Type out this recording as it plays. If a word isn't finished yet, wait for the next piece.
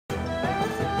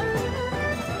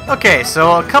Okay,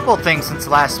 so a couple things since the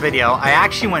last video. I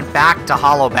actually went back to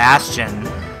Hollow Bastion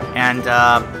and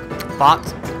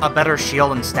bought a better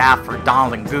shield and staff for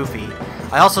Donald and Goofy.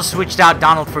 I also switched out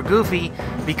Donald for Goofy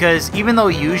because even though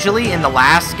usually in the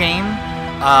last game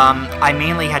I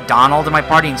mainly had Donald in my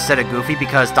party instead of Goofy,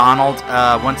 because Donald,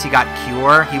 once he got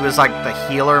Cure, he was like the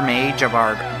healer mage of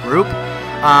our group.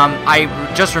 I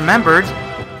just remembered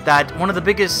that one of the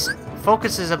biggest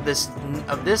focuses of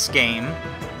this game,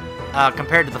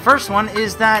 compared to the first one,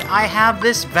 is that I have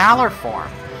this Valor form,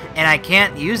 and I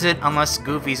can't use it unless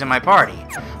Goofy's in my party.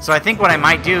 So I think what I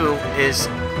might do is,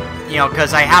 you know,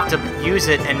 because I have to use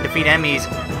it and defeat enemies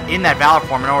in that Valor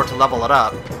form in order to level it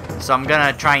up. So I'm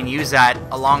gonna try and use that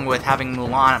along with having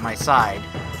Mulan at my side,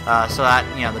 so that,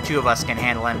 you know, the two of us can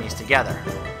handle enemies together,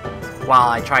 while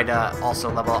I try to also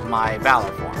level up my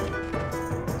Valor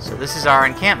form. So this is our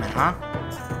encampment, huh?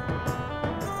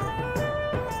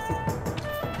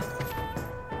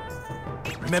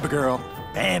 Remember, girl,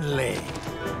 manly.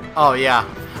 Oh yeah.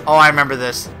 Oh, I remember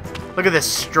this. Look at this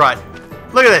strut.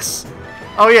 Look at this.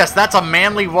 Oh yes, that's a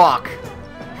manly walk.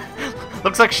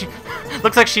 Looks like she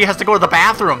has to go to the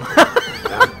bathroom.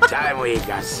 About time we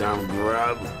got some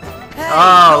grub. Hey,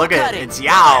 Oh, look at it. It's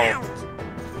Yao.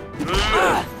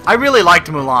 I really liked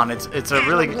Mulan. It's a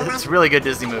really good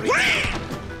Disney movie.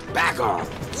 Back off.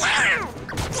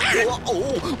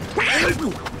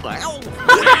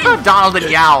 Donald and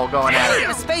Yao going at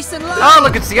it. Space and light. Oh,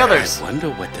 look, it's the others. I wonder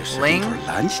what they're serving Ling for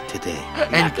lunch today.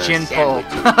 and Like a Jinpo.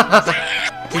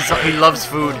 sandwich. He loves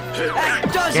food.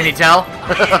 Does Can you it? tell?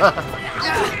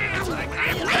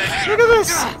 Look at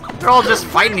this. They're all just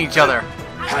fighting each other.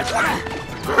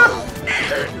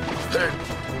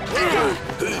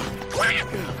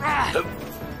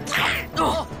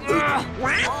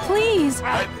 Please.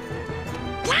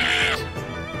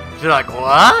 She's like,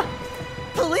 what?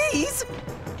 Please?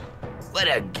 What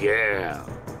a girl.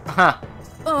 Huh.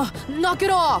 Knock it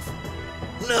off.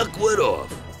 Knock what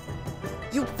off?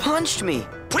 You punched me.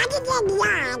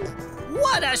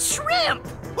 What a shrimp!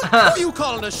 Who you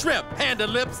calling a shrimp? Hand the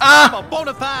lips. Ah. I'm a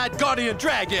bona fide guardian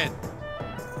dragon.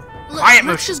 Quiet, Let's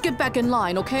Moosh. just get back in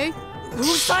line, okay?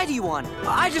 Whose side are you on?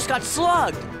 I just got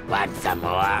slugged. Want some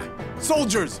more?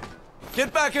 Soldiers,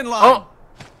 get back in line. Oh.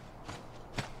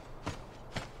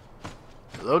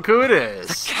 Look who it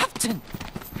is. Captain!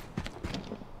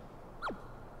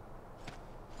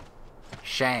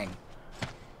 Shang.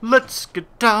 Let's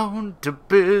get down to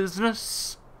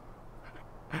business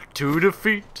to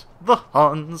defeat the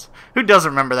Huns. Who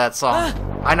doesn't remember that song?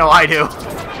 I know I do.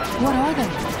 What are they?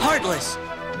 Heartless!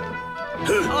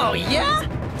 Oh, yeah?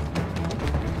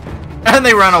 And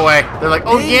they run away. They're like,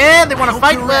 oh Hey, yeah, they want I to hope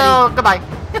fight? you're Well, goodbye.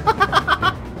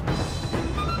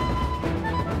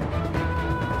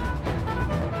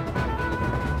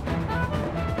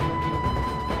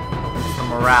 The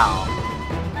morale.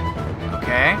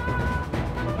 Okay.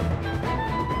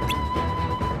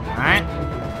 Alright.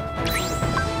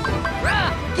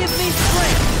 Give me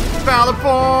strength! Valor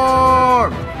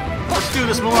form! Let's do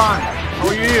this, Mulan.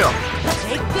 Oh yeah.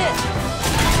 Take this!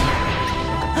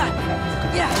 Ha.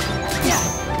 Yeah! Yeah!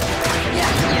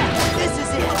 Yeah! Yeah! This is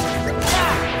it!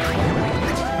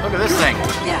 Ah. Look at this thing.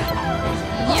 Yeah!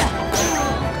 Yeah!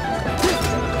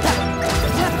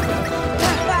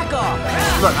 Back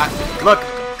off! Look,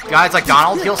 guys like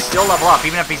Donald, he'll still level up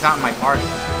even if he's not in my party.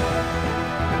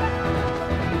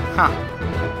 Huh.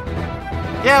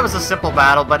 Yeah, it was a simple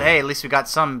battle, but hey, at least we got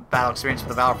some battle experience with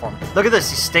the Valor form. Look at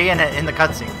this, you stay in it in the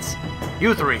cutscenes.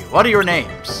 You three, what are your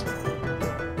names?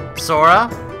 Sora,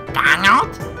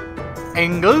 Donald,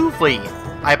 and Goofy.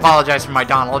 I apologize for my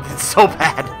Donald, it's so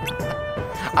bad.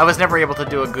 I was never able to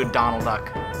do a good Donald Duck.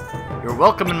 You're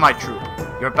welcome in my troop.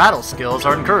 Your battle skills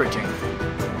are encouraging.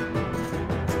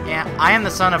 Yeah, I am the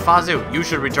son of Fazu. You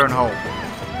should return home.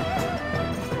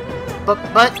 But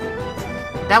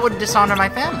that would dishonor my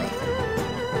family.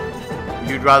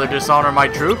 You'd rather dishonor my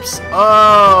troops?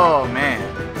 Oh, man.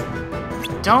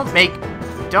 Don't make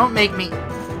me...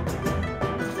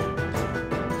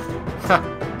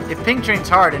 If Ping trains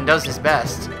hard and does his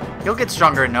best, he'll get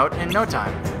stronger in no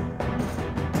time.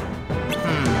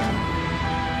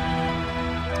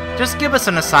 Just give us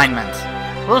an assignment.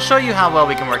 We'll show you how well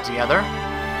we can work together.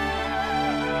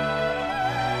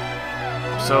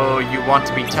 So, you want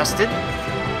to be tested?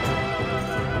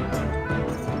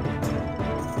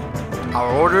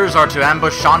 Our orders are to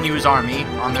ambush Shan Yu's army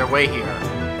on their way here.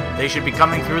 They should be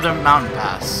coming through the mountain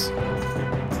pass.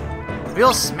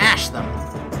 We'll smash them.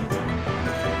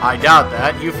 I doubt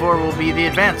that. You four will be the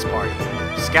advance party.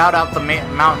 Scout out the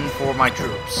mountain for my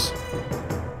troops.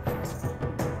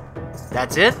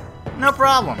 That's it? No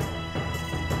problem.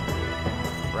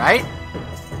 Right?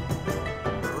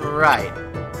 Right.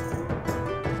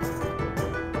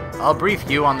 I'll brief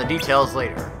you on the details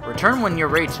later. Return when you're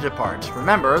ready to depart.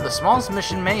 Remember, the smallest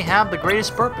mission may have the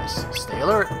greatest purpose. Stay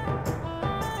alert.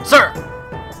 Sir!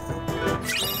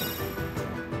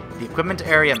 The equipment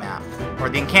area map. Or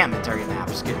the encampment area map,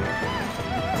 excuse me.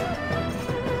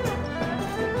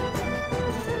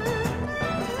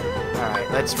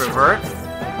 Alright, let's revert.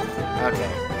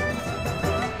 Okay.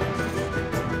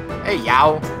 Hey,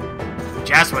 Yao.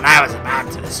 Just when I was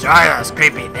about to destroy those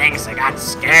creepy things, I got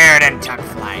scared and took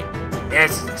flight.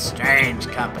 This is a strange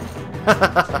company.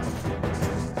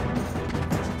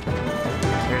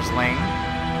 Here's Ling.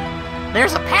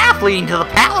 There's a path leading to the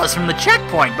palace from the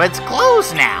checkpoint, but it's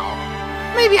closed now.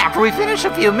 Maybe after we finish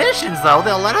a few missions, though,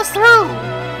 they'll let us through.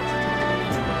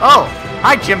 Oh,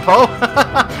 hi, Jimpo.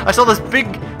 I saw this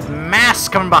big mass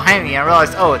coming behind me, and I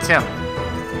realized, oh, it's him.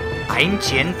 I'm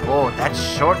Jimpo. That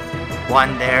short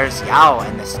one there's Yao,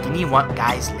 and the skinny one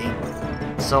guy's Ling.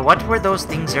 So what were those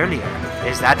things earlier?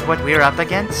 Is that what we're up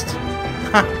against?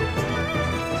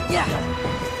 Yeah.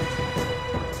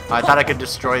 I thought I could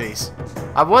destroy these.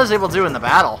 I was able to in the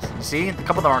battle. You see? A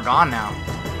couple of them are gone now.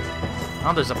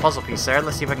 Oh, there's a puzzle piece there.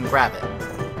 Let's see if I can grab it.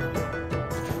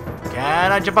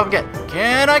 Can I jump up and get it?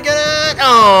 Can I get it?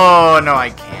 Oh, no, I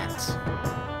can't.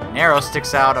 An arrow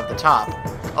sticks out of the top.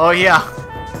 Oh, yeah.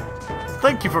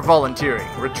 Thank you for volunteering.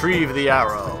 Retrieve the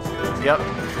arrow. Yep.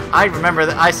 I remember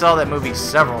that. I saw that movie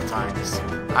several times.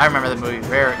 I remember the movie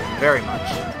very, very much.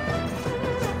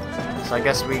 So I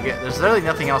guess we get... There's literally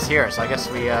nothing else here, so I guess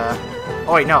we,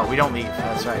 Oh, wait, no, we don't leave.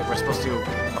 That's right. We're supposed to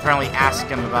apparently ask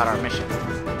him about our mission.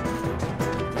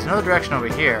 There's another direction over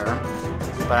here,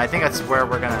 but I think that's where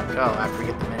we're gonna go after we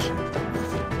get the mission.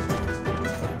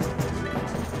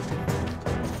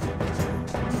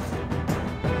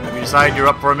 Have you decided you're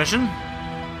up for a mission?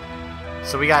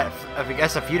 So we got, I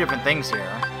guess, a few different things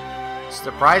here.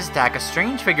 Surprise attack. A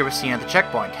strange figure was seen at the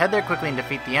checkpoint. Head there quickly and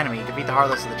defeat the enemy. Defeat the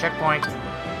Heartless at the checkpoint.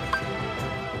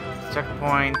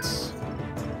 Checkpoint.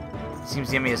 Seems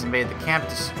the enemy has invaded the camp.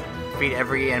 Defeat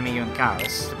every enemy you encounter.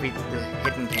 Let's defeat the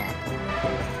hidden camp.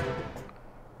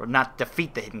 Or not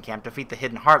defeat the hidden camp. Defeat the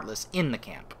hidden Heartless in the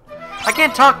camp. I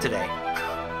can't talk today.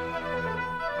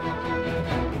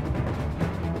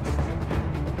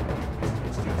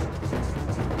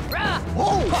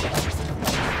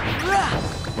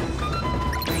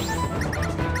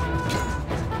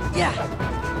 Yeah.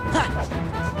 Ha.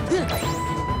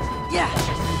 Yeah.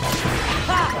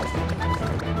 Ha.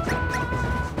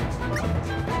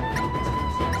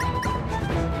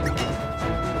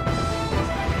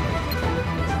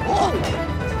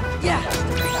 Yeah.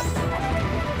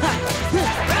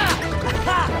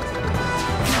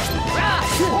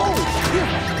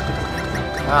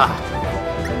 Ah.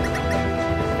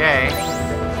 Okay.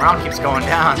 Round keeps going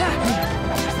down.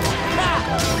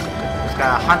 Just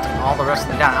gotta hunt all the rest of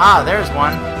them down. Ah, there's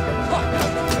one.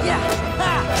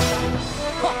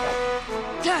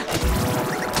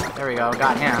 There we go,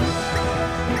 got him.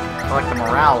 Collect the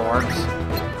morale orbs.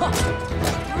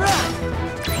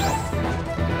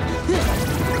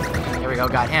 There we go,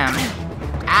 got him.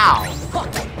 Ow!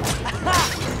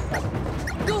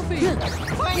 Goofy!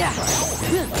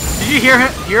 Did you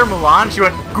hear Mulan? She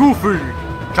went, Goofy!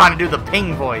 Trying to do the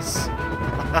ping voice.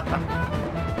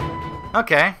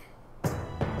 Okay.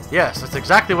 Yes, that's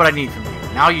exactly what I need from you.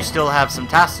 Now you still have some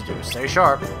tasks to do. Stay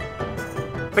sharp.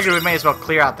 Figured we may as well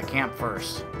clear out the camp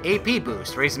first. AP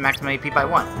boost. Raise the maximum AP by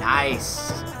 1.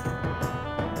 Nice.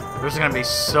 This is going to be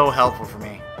so helpful for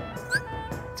me.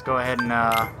 Let's go ahead and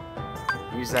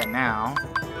use that now.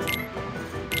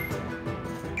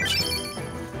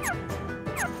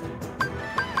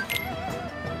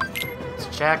 Let's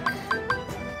check.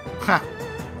 Huh.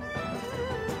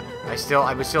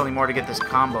 I would still need more to get this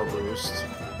combo boost.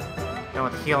 Done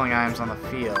with healing items on the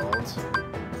field.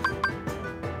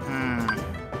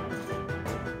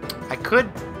 I could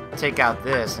take out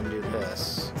this and do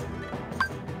this.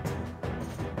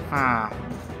 Huh.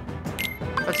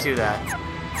 Let's do that.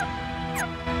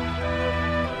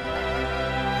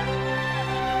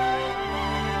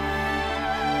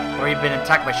 Or you've been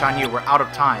attacked by Shan Yu. We're out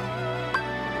of time.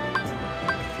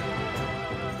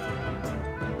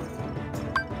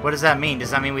 What does that mean?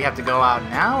 Does that mean we have to go out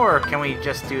now, or can we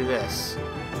just do this?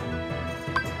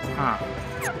 Huh.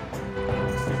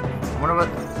 I wonder what...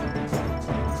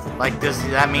 Like, does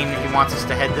that mean he wants us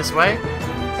to head this way?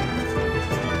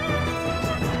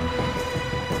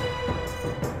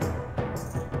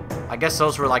 I guess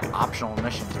those were like optional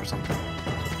missions or something.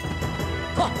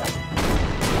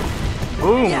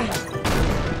 Boom!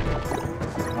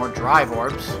 More drive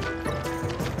orbs.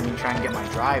 Let me try and get my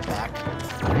drive back.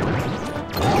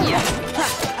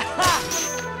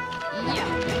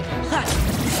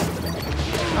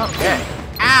 Okay.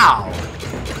 Ow!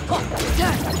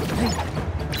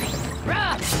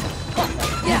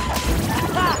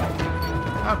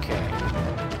 Okay.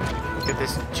 Get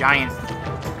this giant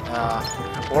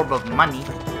orb of money.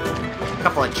 A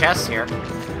couple of chests here.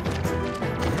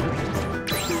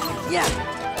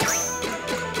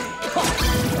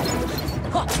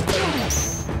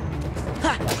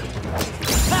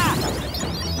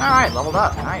 Alright, leveled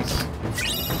up. Nice.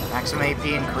 Maximum AP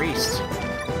increased.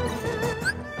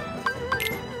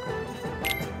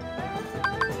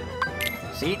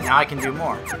 See? Now I can do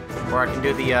more. Or I can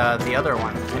do the other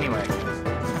one. Anyway.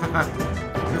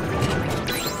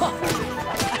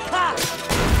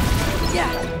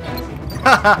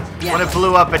 When it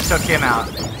blew up, it took him out.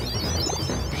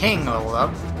 Ping leveled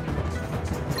up.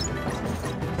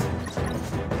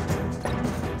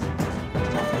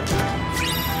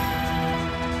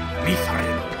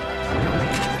 Mithril.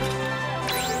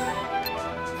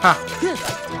 Huh.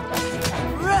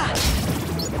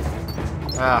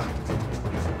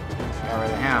 Got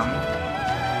rid of him.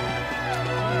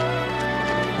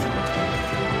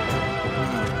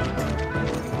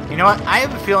 You know what? I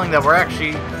have a feeling that we're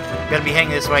actually gonna be heading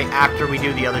this way after we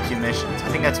do the other two missions. I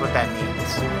think that's what that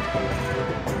means.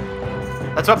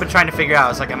 That's what I've been trying to figure out.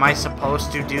 It's like, am I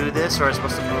supposed to do this or am I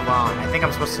supposed to move on? I think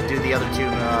I'm supposed to do the other two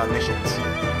missions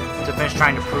to finish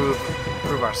trying to prove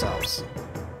ourselves.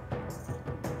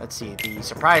 Let's see, the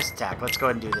surprise attack. Let's go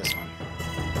ahead and do this one.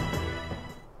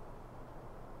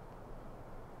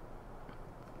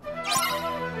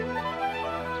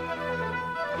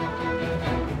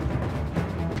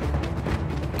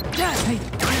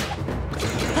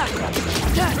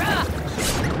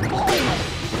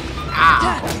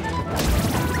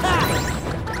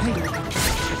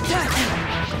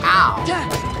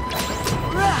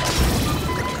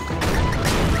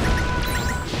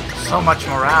 So much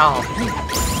morale.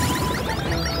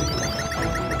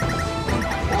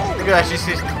 Look at that, she's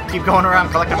just keep going around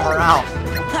collecting morale.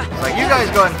 It's like, you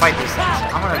guys go ahead and fight these things.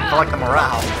 I'm gonna collect the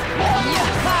morale.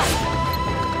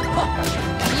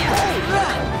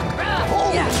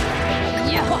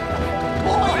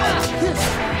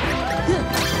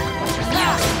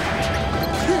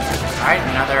 Alright,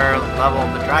 another level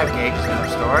of the drive gauge has been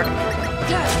restored.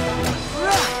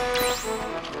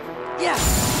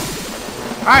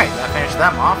 Alright, that finished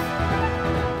them off.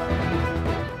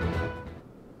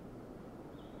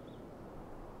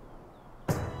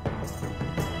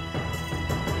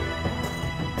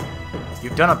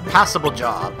 You've done a passable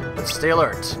job, but stay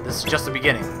alert. This is just the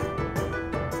beginning.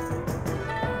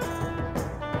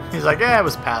 He's like, yeah, it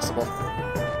was passable.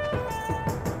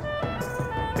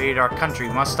 Invade our country.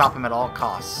 We must stop him at all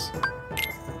costs.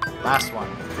 Last one.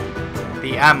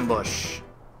 The ambush.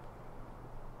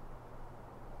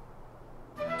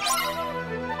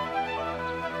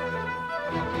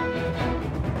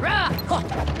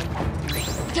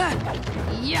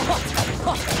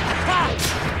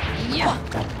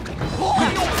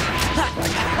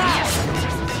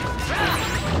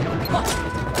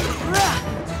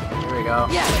 Here we go.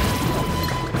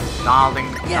 Donald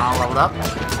leveled up.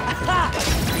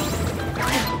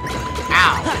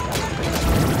 Ow!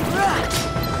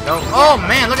 Go. Oh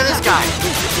man, look at this guy!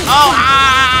 Oh,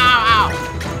 ow!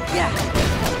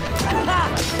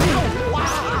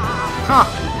 Huh?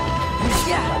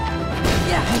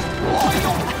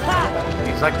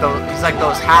 He's like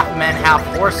those half men, half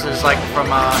horses, like from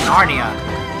Narnia,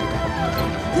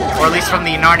 or at least from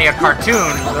the Narnia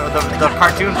cartoon, the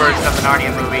cartoon version of the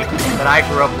Narnia movie that I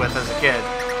grew up with as a kid.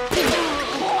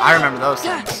 I remember those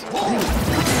things.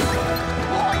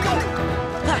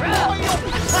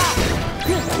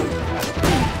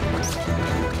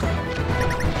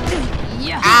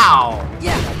 Ow!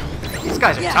 These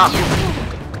guys are tough.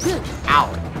 Ow.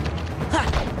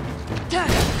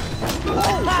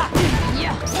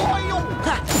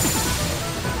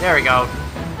 There we go.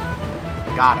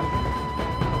 Got him.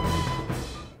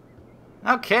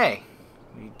 Okay.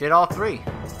 We did all three.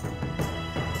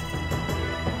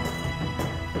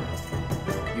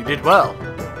 You did well.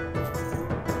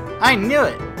 I knew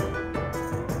it.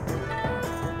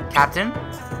 Captain?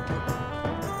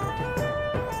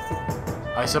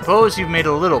 I suppose you've made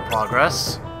a little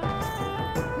progress.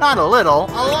 Not a little,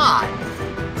 a lot.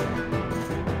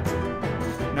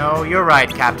 No, you're right,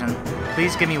 Captain.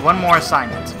 Please give me one more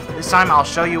assignment. This time I'll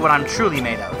show you what I'm truly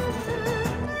made of.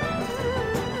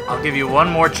 I'll give you one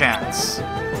more chance.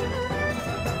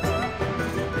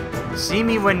 See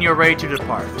me when you're ready to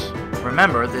depart.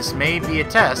 Remember, this may be a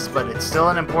test, but it's still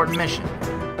an important mission.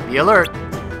 Be alert.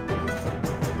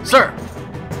 Sir!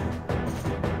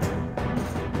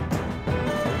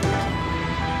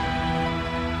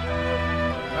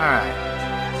 Alright.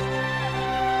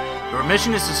 Your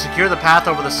mission is to secure the path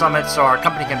over the summit so our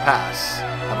company can pass.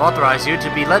 I've authorized you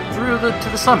to be led through to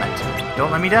the summit.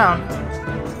 Don't let me down.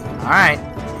 Alright.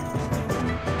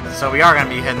 So we are going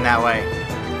to be heading that way.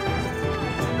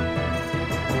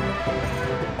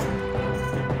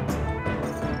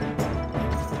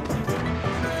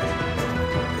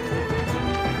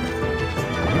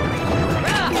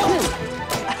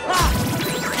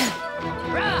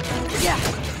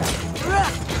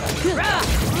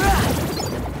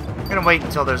 I'm gonna wait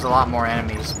until there's a lot more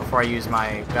enemies before I use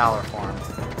my Valor form.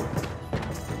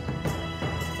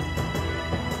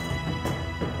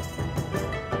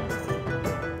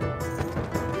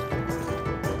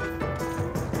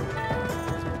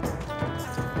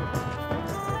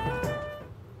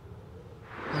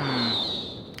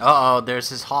 Uh-oh, there's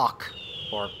his hawk.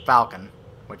 Or falcon.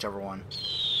 Whichever one.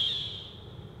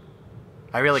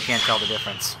 I really can't tell the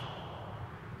difference.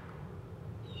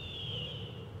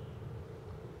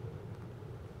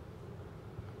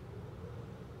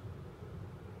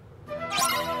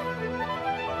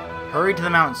 Hurry to the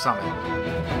mountain summit.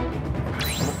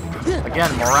 Again,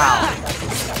 morale.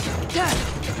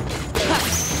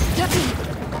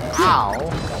 Ow.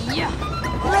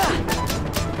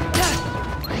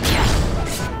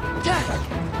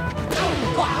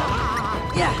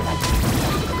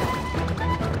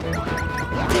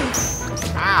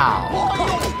 Ow.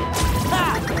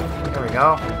 There we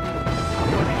go.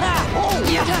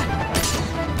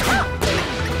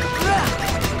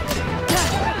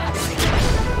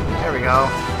 There we go.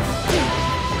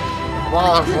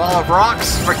 Wall of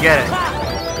rocks? Forget it.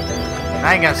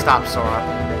 I ain't gonna stop Sora.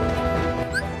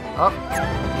 Oh.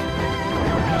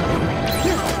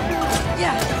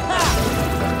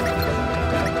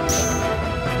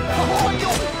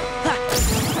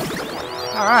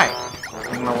 Alright.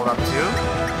 I'm leveled up too.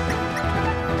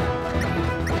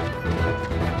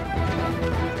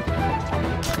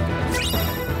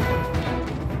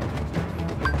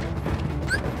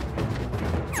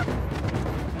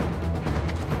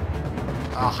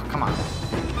 Oh, come on.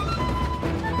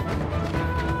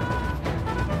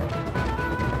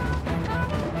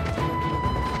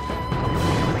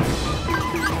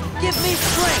 Give me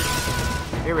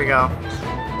strength. Here we go.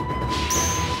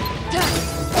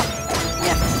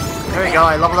 There we go,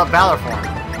 I leveled up Valor form.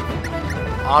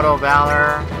 Auto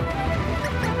Valor.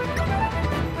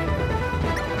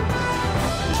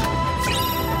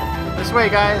 This way,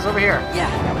 guys, over here.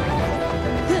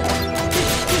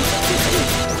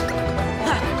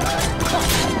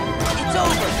 It's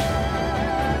over.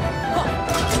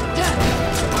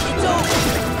 It's over.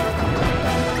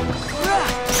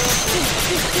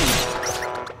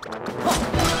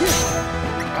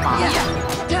 Come on.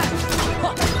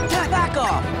 Back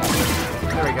off.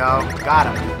 There we go. Got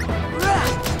him.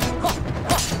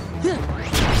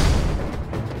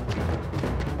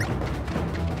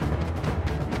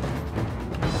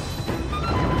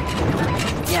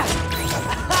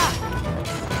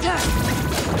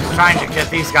 Just trying to get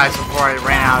these guys before I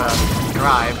ran out of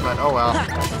drive, but oh well.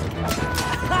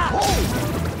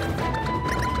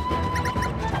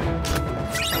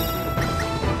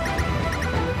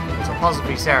 It's a puzzle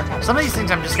piece there. Some of these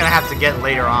things I'm just gonna have to get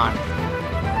later on.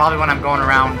 Probably when I'm going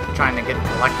around trying to get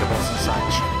collectibles and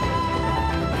such.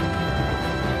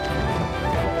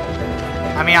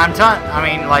 I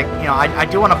mean, like, you know, I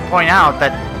do want to point out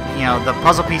that, you know, the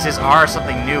puzzle pieces are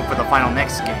something new for the Final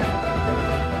Mix game.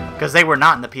 Because they were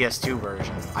not in the PS2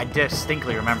 version. I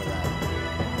distinctly remember that.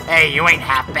 Hey, you ain't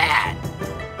half bad.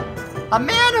 A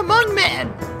man among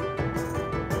men.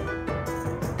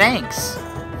 Thanks.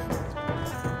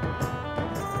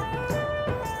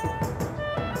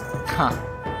 Huh.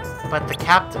 But the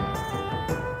captain...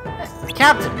 The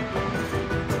captain!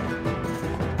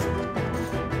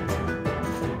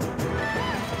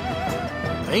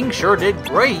 Thing sure did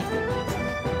great.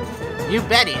 You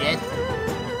bet he did.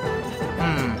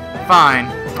 Fine.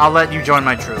 I'll let you join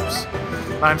my troops.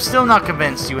 But I'm still not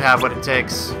convinced you have what it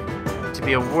takes to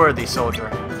be a worthy soldier.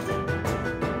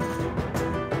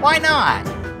 Why not?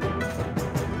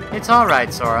 It's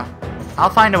alright, Sora. I'll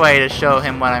find a way to show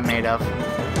him what I'm made of.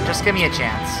 Just give me a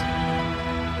chance.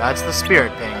 That's the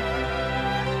spirit ping.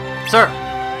 Sir!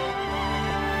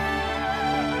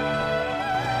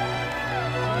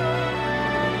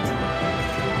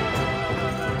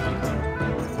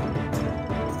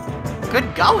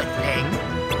 Good going, Ping.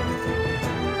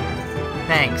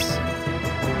 Thanks.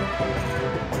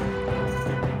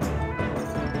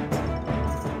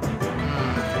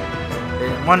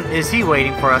 Is he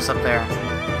waiting for us up there?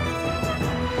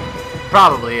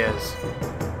 Probably is.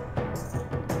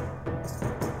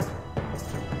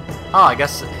 Oh, I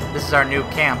guess this is our new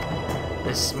camp.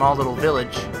 This small little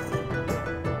village.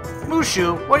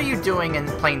 Mushu, what are you doing in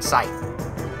plain sight?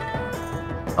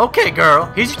 Okay, girl,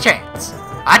 here's your chance.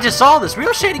 I just saw this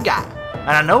real shady guy,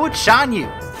 and I know it's Shan Yu.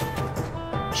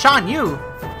 Shan Yu?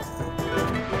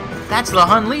 That's the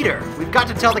Hun leader. We've got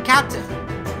to tell the captain.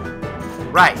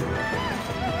 Right.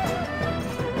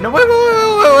 No, wait!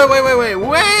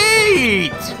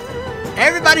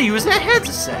 Everybody use their heads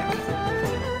a sec.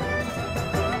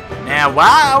 Now,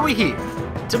 why are we here?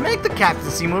 To make the captain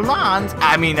see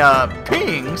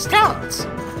Ping's talents,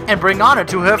 and bring honor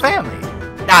to her family.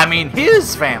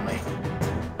 His family.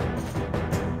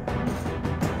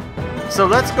 So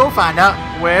let's go find out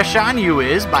where Shan Yu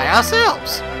is by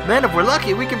ourselves. Then if we're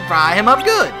lucky, we can fry him up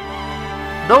good.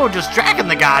 Though just tracking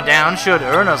the guy down should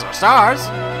earn us our stars,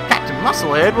 Captain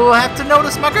Musclehead will have to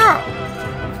notice my girl.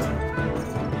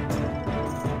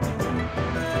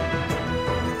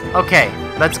 Okay,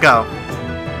 let's go.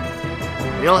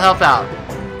 We'll help out.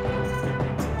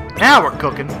 Now we're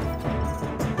cooking.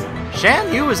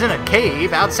 Shan Yu is in a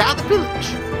cave outside the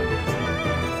village.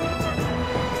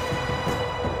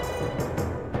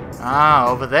 Ah,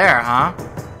 over there, huh?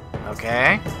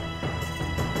 Okay.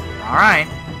 Alright.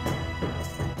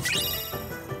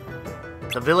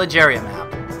 The village area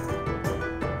map.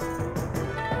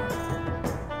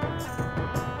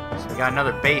 So we got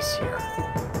another base here.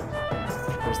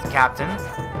 There's the captain.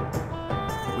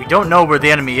 We don't know where the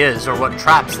enemy is or what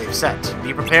traps they've set.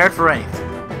 Be prepared for anything.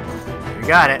 You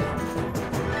got it.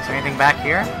 Is there anything back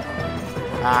here?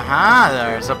 Aha,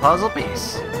 there's a puzzle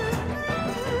piece.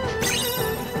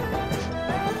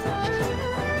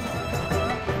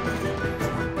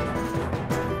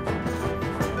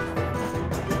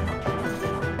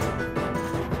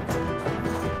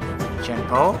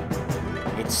 Chenpo,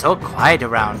 it's so quiet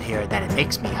around here that it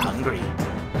makes me hungry.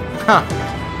 Huh.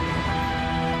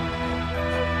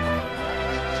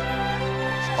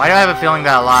 Why do I have a feeling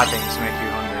that a lot of things make you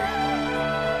hungry?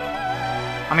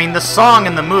 I mean, the song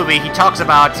in the movie, he talks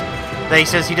about that he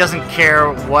says he doesn't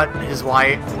care what his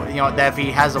wife, that if he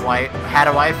had a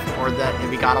wife, or that if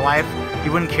he got a wife, he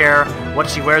wouldn't care what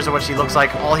she wears or what she looks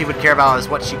like. All he would care about is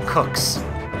what she cooks.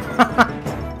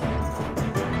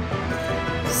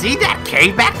 See that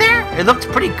cave back there? It looked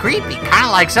pretty creepy, kind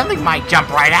of like something might jump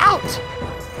right out.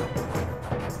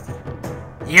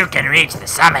 You can reach the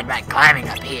summit by climbing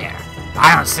up here.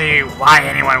 I don't see why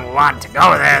anyone would want to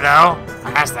go there, though,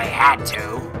 unless they had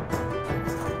to.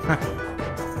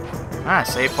 Alright,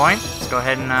 save point. Let's go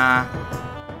ahead and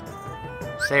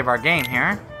save our game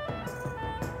here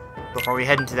before we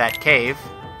head into that cave.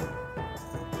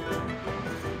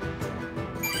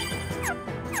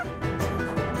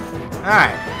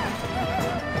 Alright.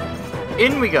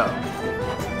 In we go.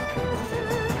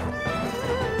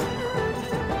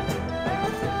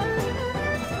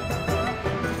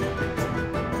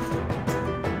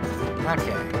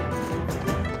 Okay.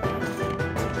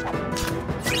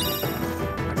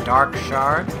 A dark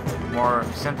shard. More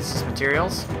synthesis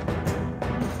materials.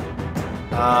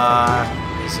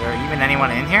 Is there even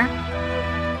anyone in here?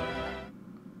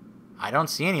 I don't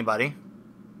see anybody.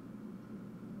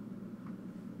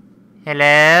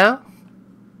 Hello?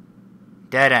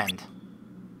 Dead end.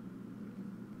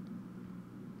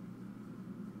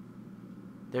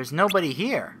 There's nobody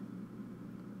here.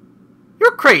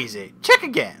 You're crazy. Check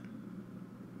again.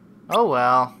 Oh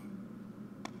well.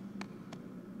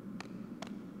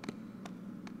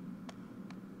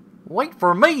 Wait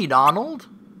for me, Donald.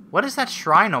 What is that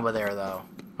shrine over there, though?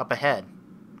 Up ahead.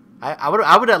 I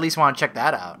would at least want to check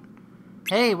that out.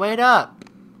 Hey, wait up.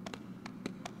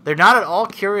 They're not at all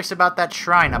curious about that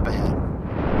shrine up ahead.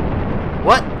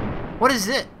 What? What is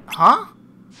it? Huh?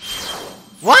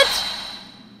 What?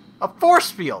 A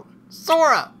force field.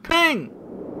 Sora, Ping.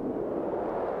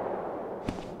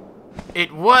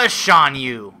 It was Shan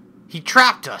Yu. He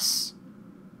trapped us.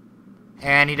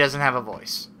 And he doesn't have a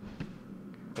voice.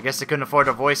 I guess they couldn't afford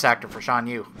a voice actor for Shan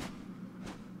Yu.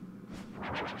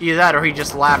 Either that or he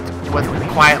just laughed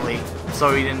quietly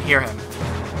so we didn't hear him.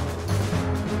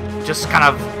 Just kind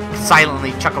of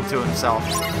silently chuckled to himself.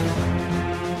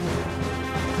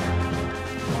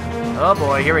 Oh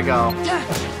boy, here we go.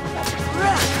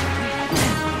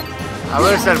 I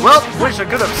would have said, well, wish I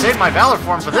could have saved my Valor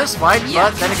form for this fight,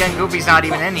 but then again, Goofy's not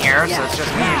even in here, so it's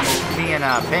just me and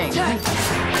Ping.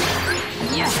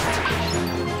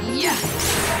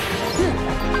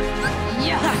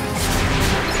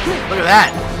 Look at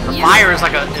that. The fire is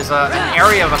like an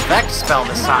area of effect spell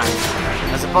this time,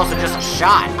 as opposed to just a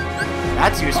shot.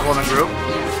 That's useful in a group.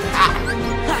 Ah.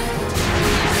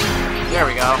 There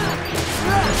we go.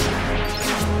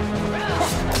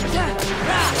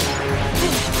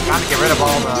 Time to get rid of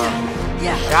all the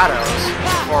shadows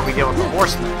before we deal with the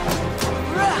horsemen.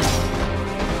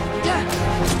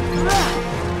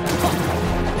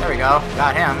 There we go.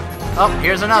 Got him. Oh,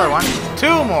 here's another one.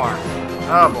 2 more.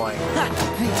 Oh boy.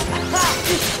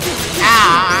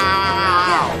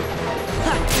 Ow!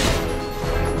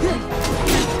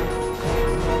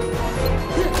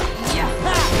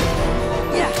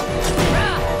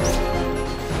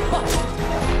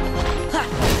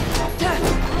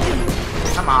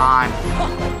 Come on.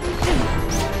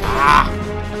 Ah.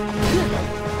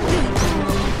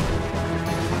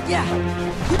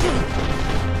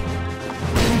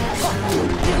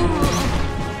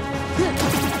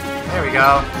 There we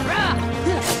go.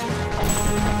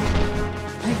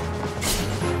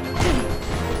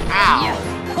 Ow.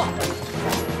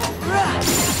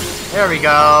 There we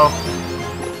go.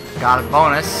 Got a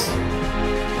bonus.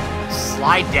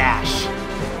 Slide dash.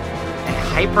 And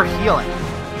hyper healing.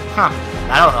 Huh.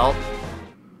 That'll help.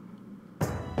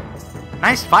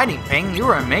 Nice fighting, Ping. You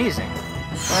were amazing.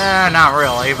 Not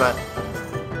really, but...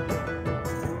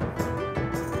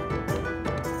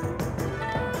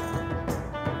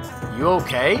 You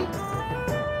okay?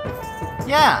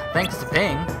 Yeah, thanks to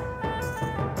Ping.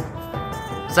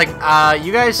 It's like,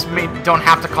 you guys don't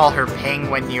have to call her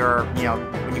Ping when you're,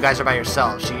 when you guys are by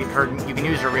yourselves. You can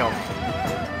use her real name.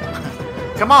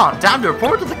 Come on, time to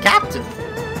report to the captain.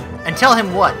 And tell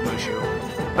him what, Mushu?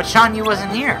 But Shan Yu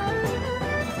wasn't here.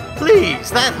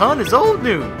 Please, that Hun is old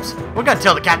news. We're gonna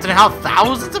tell the captain how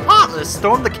thousands of Heartless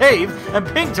stormed the cave and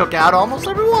Ping took out almost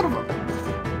every one of them.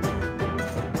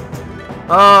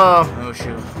 Oh,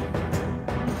 Mushu.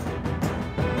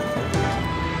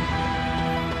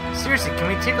 Seriously, can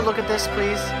we take a look at this,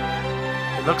 please?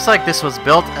 It looks like this was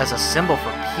built as a symbol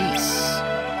for peace.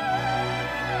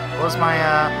 What was my,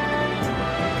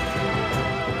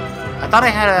 I thought I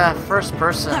had a first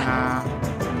person,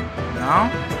 no?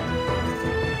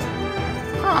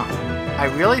 Huh. I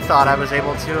really thought I was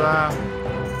able to,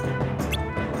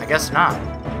 I guess not.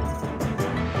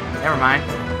 Never mind.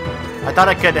 I thought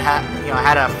I could have,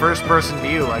 had a first person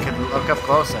view. I could look at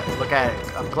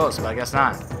it up close, but I guess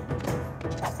not.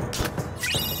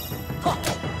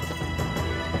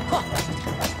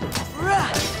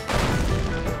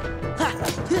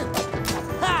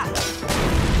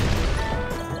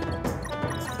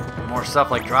 More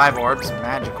stuff like drive orbs and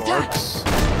magic orbs.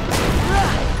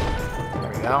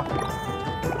 There we go.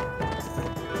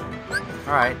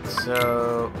 Alright,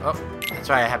 so... Oh, that's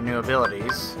right, I have new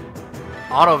abilities.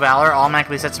 Auto Valor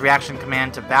automatically sets the reaction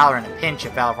command to Valor in a pinch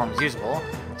if Valor form is usable.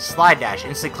 Slide Dash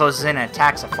instantly closes in and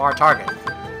attacks a far target.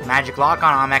 Magic Lock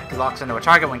on automatically locks into a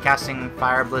target when casting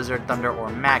Fire, Blizzard, Thunder, or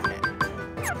Magnet.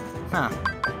 Huh.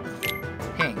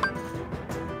 Ping.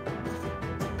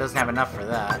 Doesn't have enough for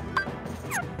that.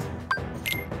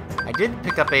 I did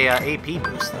pick up a AP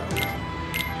boost though.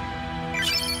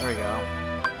 There we go.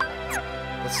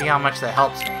 Let's see how much that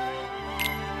helps me.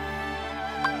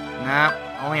 Nah,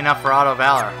 only enough for Auto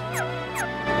Valor.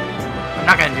 I'm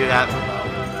not gonna do that though.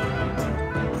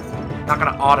 I'm not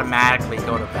gonna automatically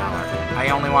go to Valor. I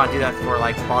only want to do that for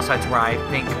like boss fights where I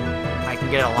think I can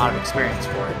get a lot of experience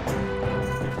for it.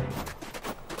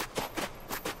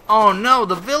 Oh no,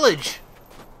 the village!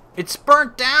 It's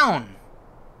burnt down!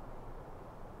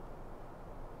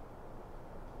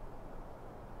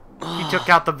 He took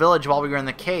out the village while we were in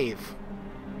the cave.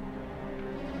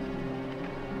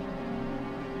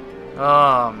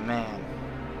 Oh, man.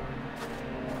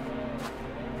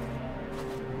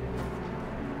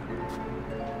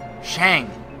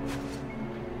 Shang!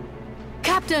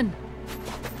 Captain!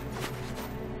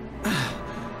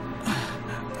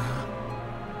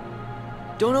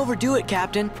 Don't overdo it,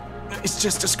 Captain. It's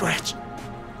just a scratch.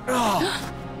 Oh.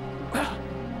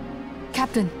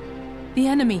 Captain, the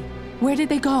enemy. Where did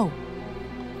they go?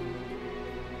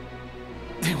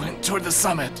 They went toward the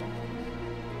summit.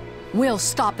 We'll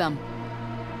stop them.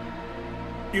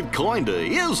 It kinda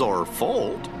is our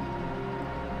fault.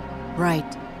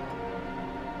 Right.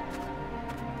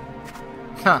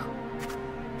 Huh.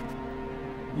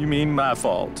 You mean my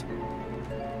fault?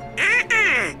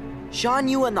 Shan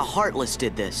Yu and the Heartless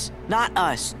did this, not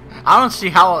us. I don't see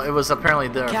how it was apparently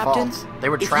their Captain, fault. They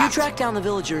were if trapped. you track down the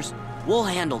villagers, we'll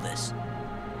handle this.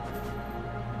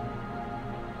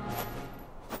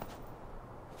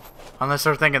 Unless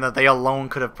they're thinking that they alone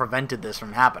could have prevented this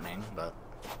from happening, but...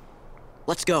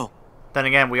 Let's go. Then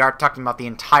again, we are talking about the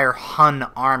entire Hun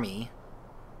army.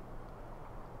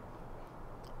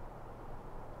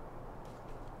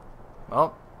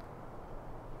 Well...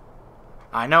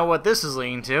 I know what this is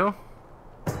leading to.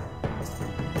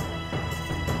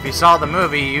 If you saw the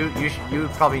movie, you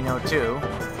probably know too.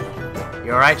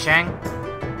 You alright, Shang?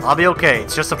 I'll be okay,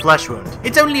 it's just a flesh wound.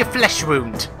 It's only a flesh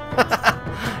wound!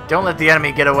 Don't let the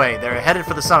enemy get away. They're headed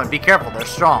for the summit. Be careful. They're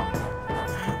strong.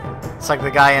 It's like the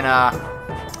guy in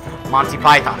Monty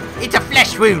Python. It's a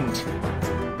flesh wound.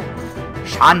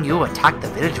 Shan Yu attacked the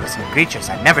village with some creatures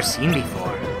I've never seen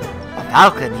before. A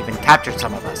falcon even captured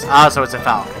some of us. Oh, so it's a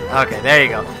falcon. Okay, there you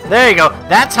go. There you go.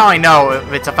 That's how I know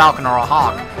if it's a falcon or a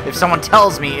hawk. If someone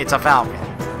tells me it's a falcon.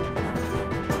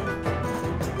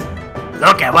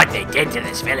 Look at what they did to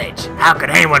this village. How could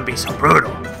anyone be so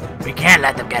brutal? We can't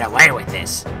let them get away with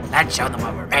this. Let's show them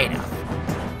what we're made of.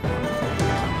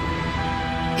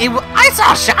 I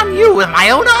saw Shan Yu with my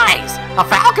own eyes. A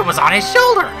falcon was on his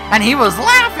shoulder, and he was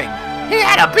laughing. He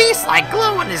had a beast-like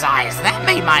glow in his eyes. That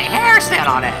made my hair stand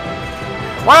on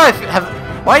end.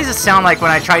 Why does it sound like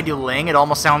when I try to do Ling, it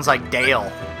almost sounds like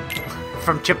Dale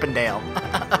from Chippendale?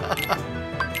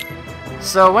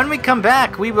 So when we come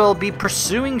back, we will be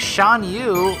pursuing Shan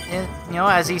Yu,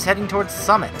 as he's heading towards the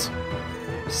summit.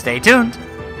 Stay tuned.